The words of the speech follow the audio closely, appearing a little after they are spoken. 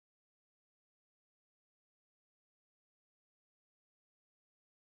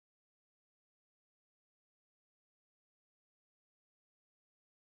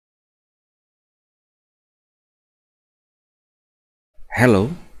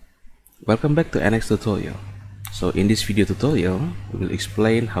Hello, welcome back to NX tutorial. So in this video tutorial, we will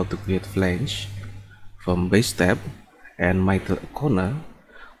explain how to create flange from base tab and middle corner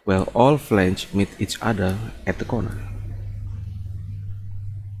where all flange meet each other at the corner.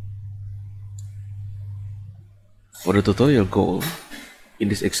 For the tutorial goal, in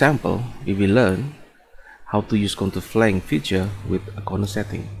this example, we will learn how to use contour flange feature with a corner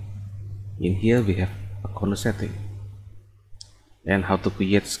setting. In here we have a corner setting, and how to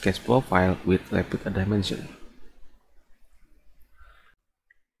create sketch profile with rapid dimension.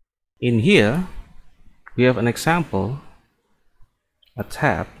 In here we have an example, a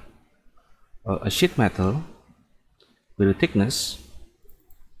tab or a sheet metal with a thickness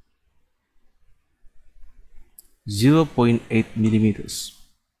 0.8 millimeters.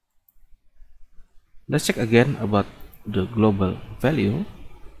 Let's check again about the global value.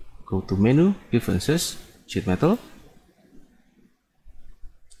 Go to menu, preferences, sheet metal.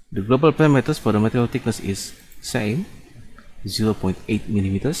 The global parameters for the material thickness is same, 0.8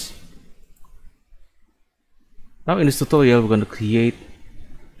 millimeters. Now in this tutorial we're going to create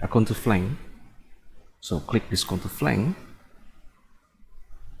a contour flange. So click this contour flange.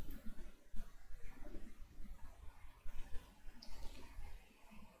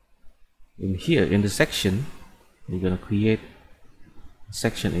 In here, in the section, we're going to create a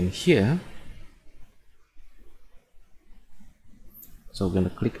section in here. So we're going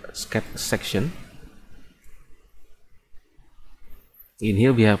to click sketch section. In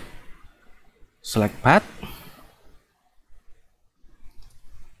here we have select path.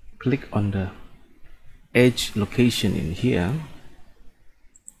 Click on the edge location in here.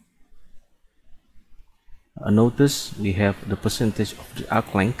 Notice we have the percentage of the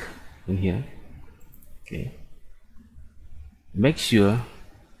arc length in here. Okay. Make sure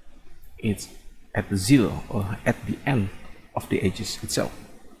it's at the 0 or at the end of the edges itself.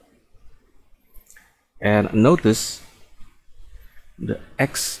 And notice the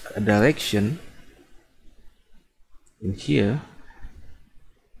X direction in here,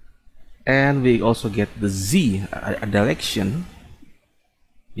 and we also get the Z direction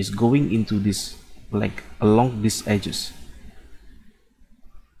is going into this, like along these edges.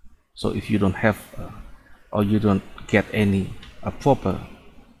 So if you don't have or you don't get any proper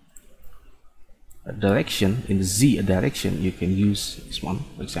direction in the Z direction, you can use this one,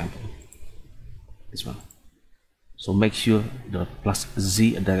 for example, this one. So make sure the plus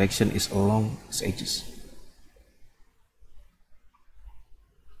Z direction is along these edges.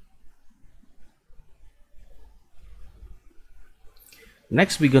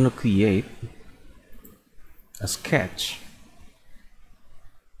 Next we're going to create a sketch.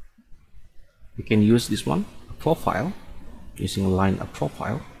 We can use this one, a profile, using a line of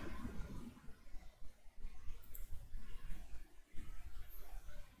profile.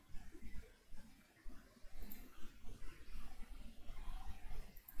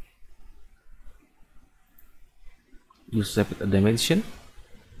 Use rapid dimension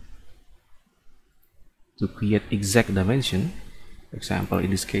to create exact dimension. For example,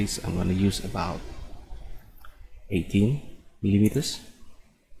 in this case I'm going to use about 18 millimeters,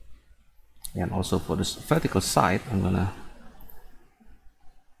 and also for this vertical side I'm going to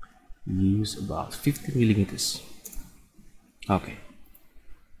use about 50 millimeters. Okay,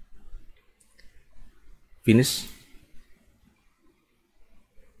 finish.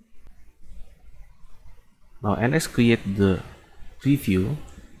 Now, and let's create the preview.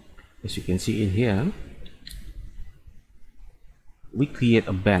 As you can see in here, we create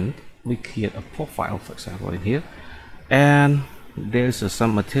a band, we create a profile, for example, in here, and there's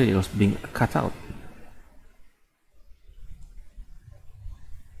some materials being cut out.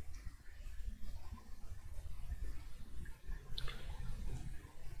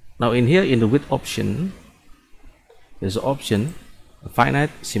 Now in here, in the width option, there's an option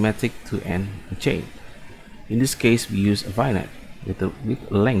finite, symmetric, to end, and chain. In this case we use a finite. With the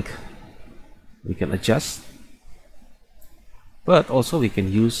width length we can adjust, but also we can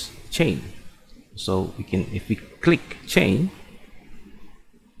use chain. So we can, if we click chain,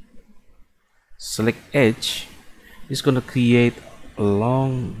 select edge, it's going to create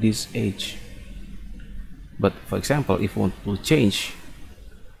along this edge. But for example, if we want to change,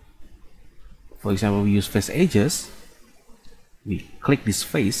 for example, we use face edges, we click this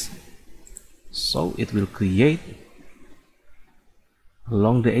face, so it will create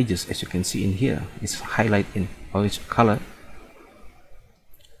along the edges. As you can see in here, it's highlighted in orange color.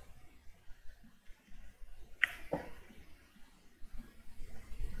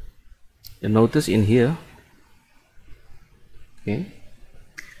 And notice in here, okay,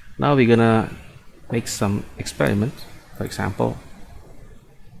 now we're gonna make some experiment. For example,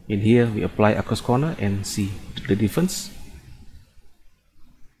 In here we apply across corner and see the difference.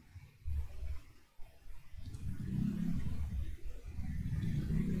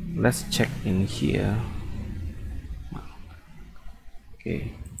 Let's check in here.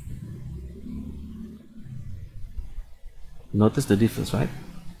 Okay, notice the difference, right?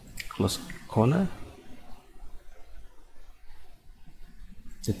 Close corner,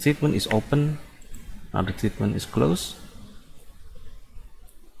 the treatment is open, now the treatment is closed.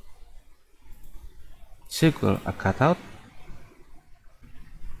 Circle are cut out.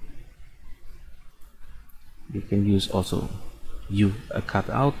 You can use also U a cut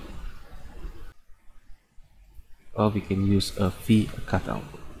out, or we can use a V a cut out.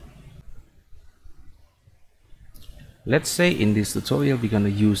 Let's say in this tutorial we're gonna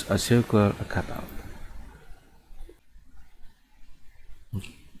use a circle a cut out.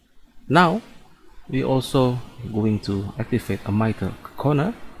 Now we also going to activate a miter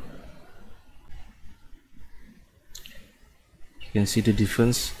corner. You can see the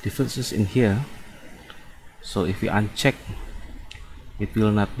differences in here. So if we uncheck, it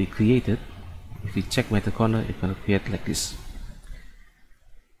will not be created. If we check miter corner, it will create like this.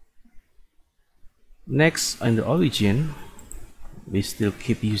 Next, on the origin, we still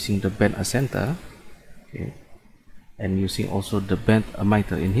keep using the bend as center, okay, and using also the bend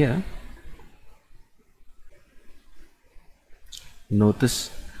emitter in here. Notice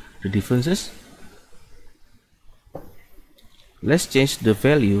the differences. Let's change the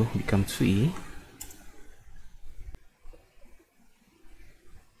value, become 3.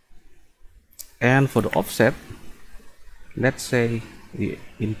 And for the offset, let's say we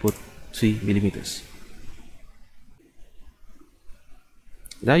input 3 millimeters.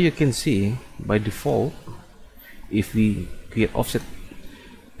 Now you can see by default, if we create offset,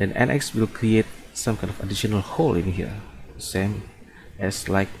 then NX will create some kind of additional hole in here, same as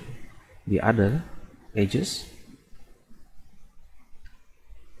like the other edges.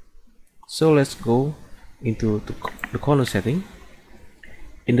 So let's go into the corner setting.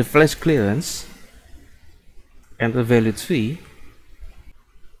 In the flash clearance, enter value 3,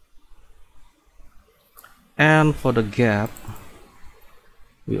 and for the gap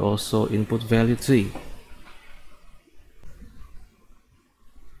we also input value 3.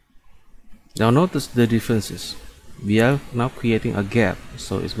 Now notice the differences. We are now creating a gap,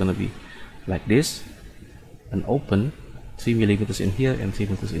 so it's gonna be like this, an open 3 millimeters in here and 3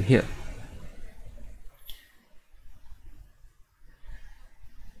 millimeters in here.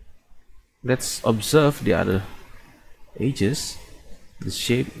 Let's observe the other edges. The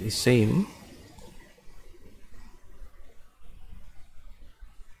shape is same.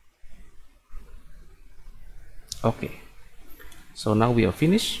 Okay, so now we are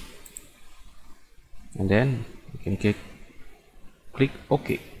finished, and then you can click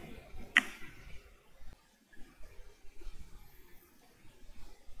OK.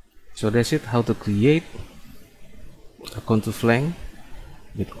 So that's it, how to create a contour flange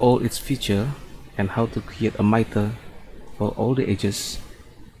with all its feature, and how to create a miter for all the edges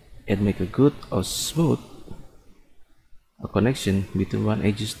and make a good or smooth a connection between one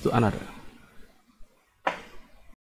edges to another.